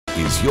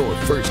is your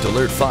First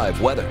Alert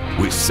 5 weather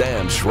with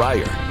Sam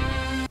Schreier.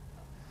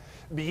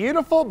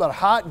 Beautiful but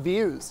hot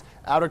views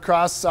out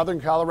across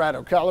southern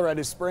Colorado.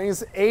 Colorado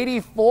Springs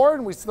 84,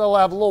 and we still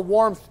have a little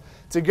warmth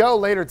to go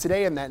later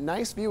today, and that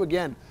nice view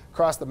again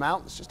across the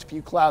mountains. Just a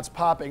few clouds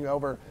popping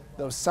over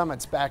those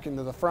summits back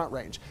into the Front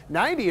Range.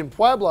 90 in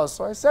Pueblo,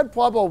 so I said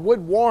Pueblo would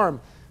warm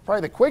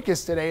probably the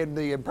quickest today, and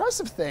the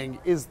impressive thing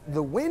is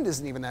the wind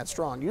isn't even that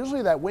strong.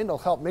 Usually that wind will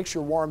help mix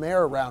your warm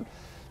air around.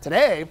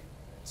 Today,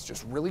 it's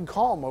just really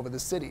calm over the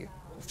city,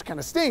 which kind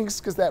of stinks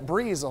because that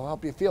breeze will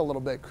help you feel a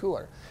little bit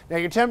cooler. Now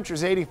your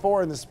temperature's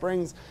 84 in the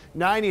Springs,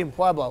 90 in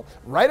Pueblo,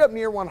 right up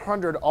near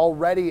 100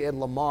 already in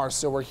Lamar.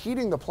 So we're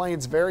heating the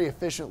plains very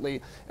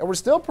efficiently, and we're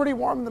still pretty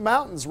warm in the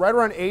mountains, right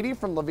around 80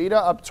 from La Vida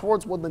up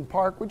towards Woodland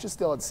Park, which is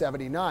still at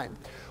 79.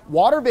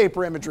 Water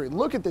vapor imagery.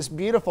 Look at this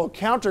beautiful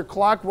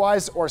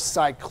counterclockwise or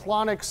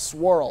cyclonic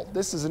swirl.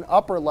 This is an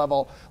upper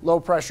level low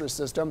pressure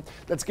system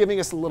that's giving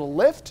us a little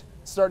lift,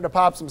 starting to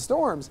pop some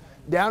storms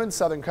down in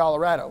southern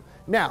Colorado.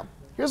 Now,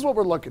 here's what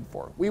we're looking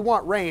for. We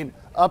want rain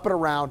up and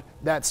around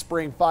that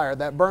spring fire,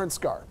 that burn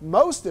scar.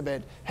 Most of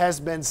it has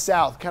been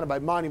south, kind of by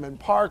Monument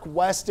Park,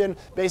 Weston,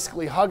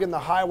 basically hugging the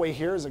highway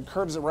here as it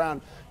curves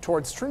around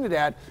towards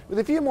Trinidad, with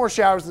a few more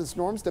showers and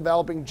storms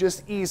developing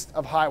just east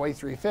of Highway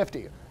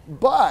 350.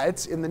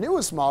 But in the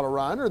newest model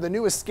run, or the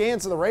newest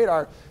scans of the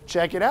radar,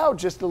 check it out,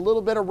 just a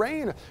little bit of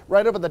rain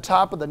right over the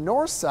top of the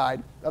north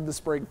side of the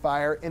spring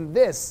fire, and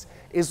this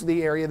is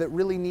the area that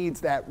really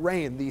needs that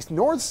rain. The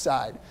north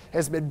side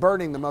has been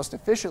burning the most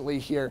efficiently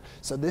here,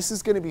 so this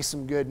is going to be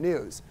some good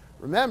news.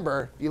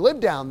 Remember, if you live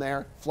down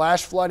there,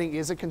 flash flooding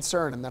is a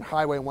concern in that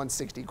Highway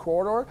 160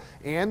 corridor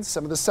and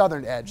some of the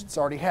southern edge. It's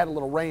already had a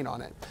little rain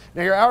on it.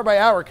 Now, your hour by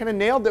hour kind of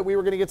nailed that we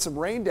were going to get some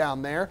rain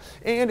down there,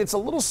 and it's a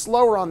little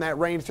slower on that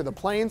rain through the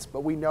plains,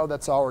 but we know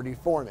that's already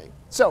forming.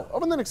 So,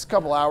 over the next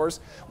couple hours,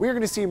 we are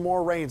going to see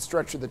more rain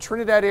stretch through the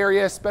Trinidad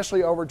area,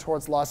 especially over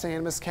towards Los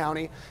Animas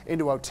County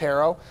into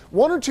Otero.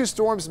 One or two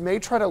storms may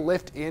try to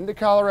lift into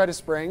Colorado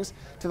Springs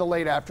to the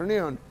late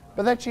afternoon,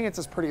 but that chance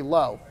is pretty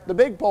low. The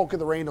big bulk of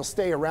the rain will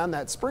stay around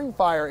that spring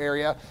fire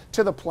area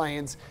to the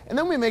plains, and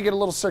then we may get a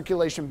little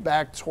circulation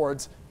back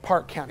towards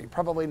Park County,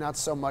 probably not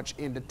so much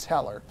into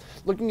Teller.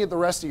 Looking at the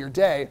rest of your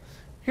day,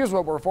 here's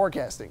what we're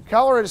forecasting.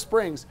 Colorado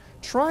Springs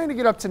trying to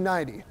get up to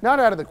 90. Not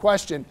out of the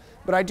question,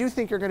 but I do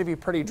think you're going to be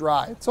pretty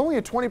dry. It's only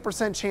a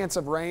 20% chance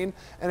of rain,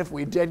 and if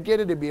we did get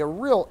it, it'd be a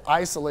real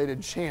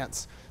isolated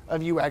chance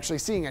of you actually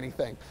seeing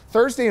anything.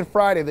 Thursday and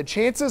Friday, the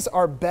chances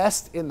are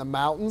best in the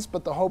mountains,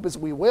 but the hope is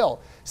we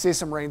will see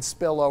some rain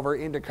spill over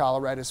into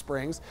Colorado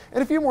Springs,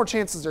 and a few more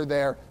chances are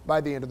there by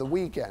the end of the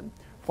weekend.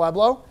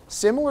 Pueblo,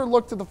 similar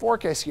look to the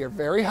forecast here.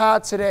 Very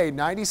hot today,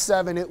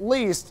 97 at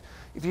least.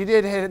 If you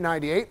did hit at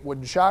 98,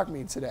 wouldn't shock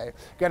me today.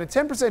 Got a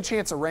 10%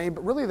 chance of rain,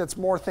 but really that's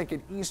more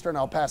thinking eastern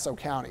El Paso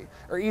County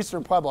or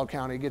eastern Pueblo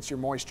County gets your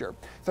moisture.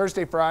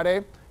 Thursday,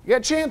 Friday, you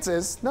got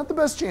chances, not the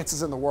best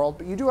chances in the world,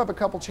 but you do have a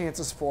couple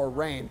chances for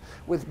rain,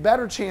 with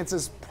better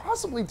chances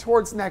possibly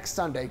towards next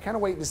Sunday. Kind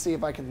of waiting to see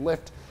if I can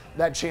lift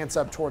that chance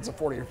up towards a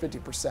 40 or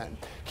 50%.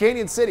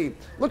 Canyon City,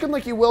 looking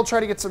like you will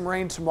try to get some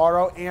rain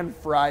tomorrow and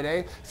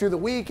Friday. Through the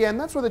weekend,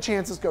 that's where the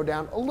chances go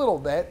down a little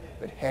bit,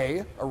 but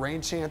hey, a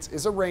rain chance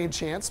is a rain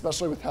chance,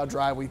 especially with how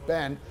dry we've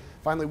been.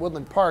 Finally,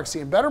 Woodland Park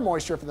seeing better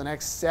moisture for the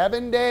next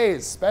 7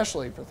 days,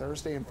 especially for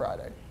Thursday and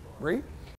Friday. Agree?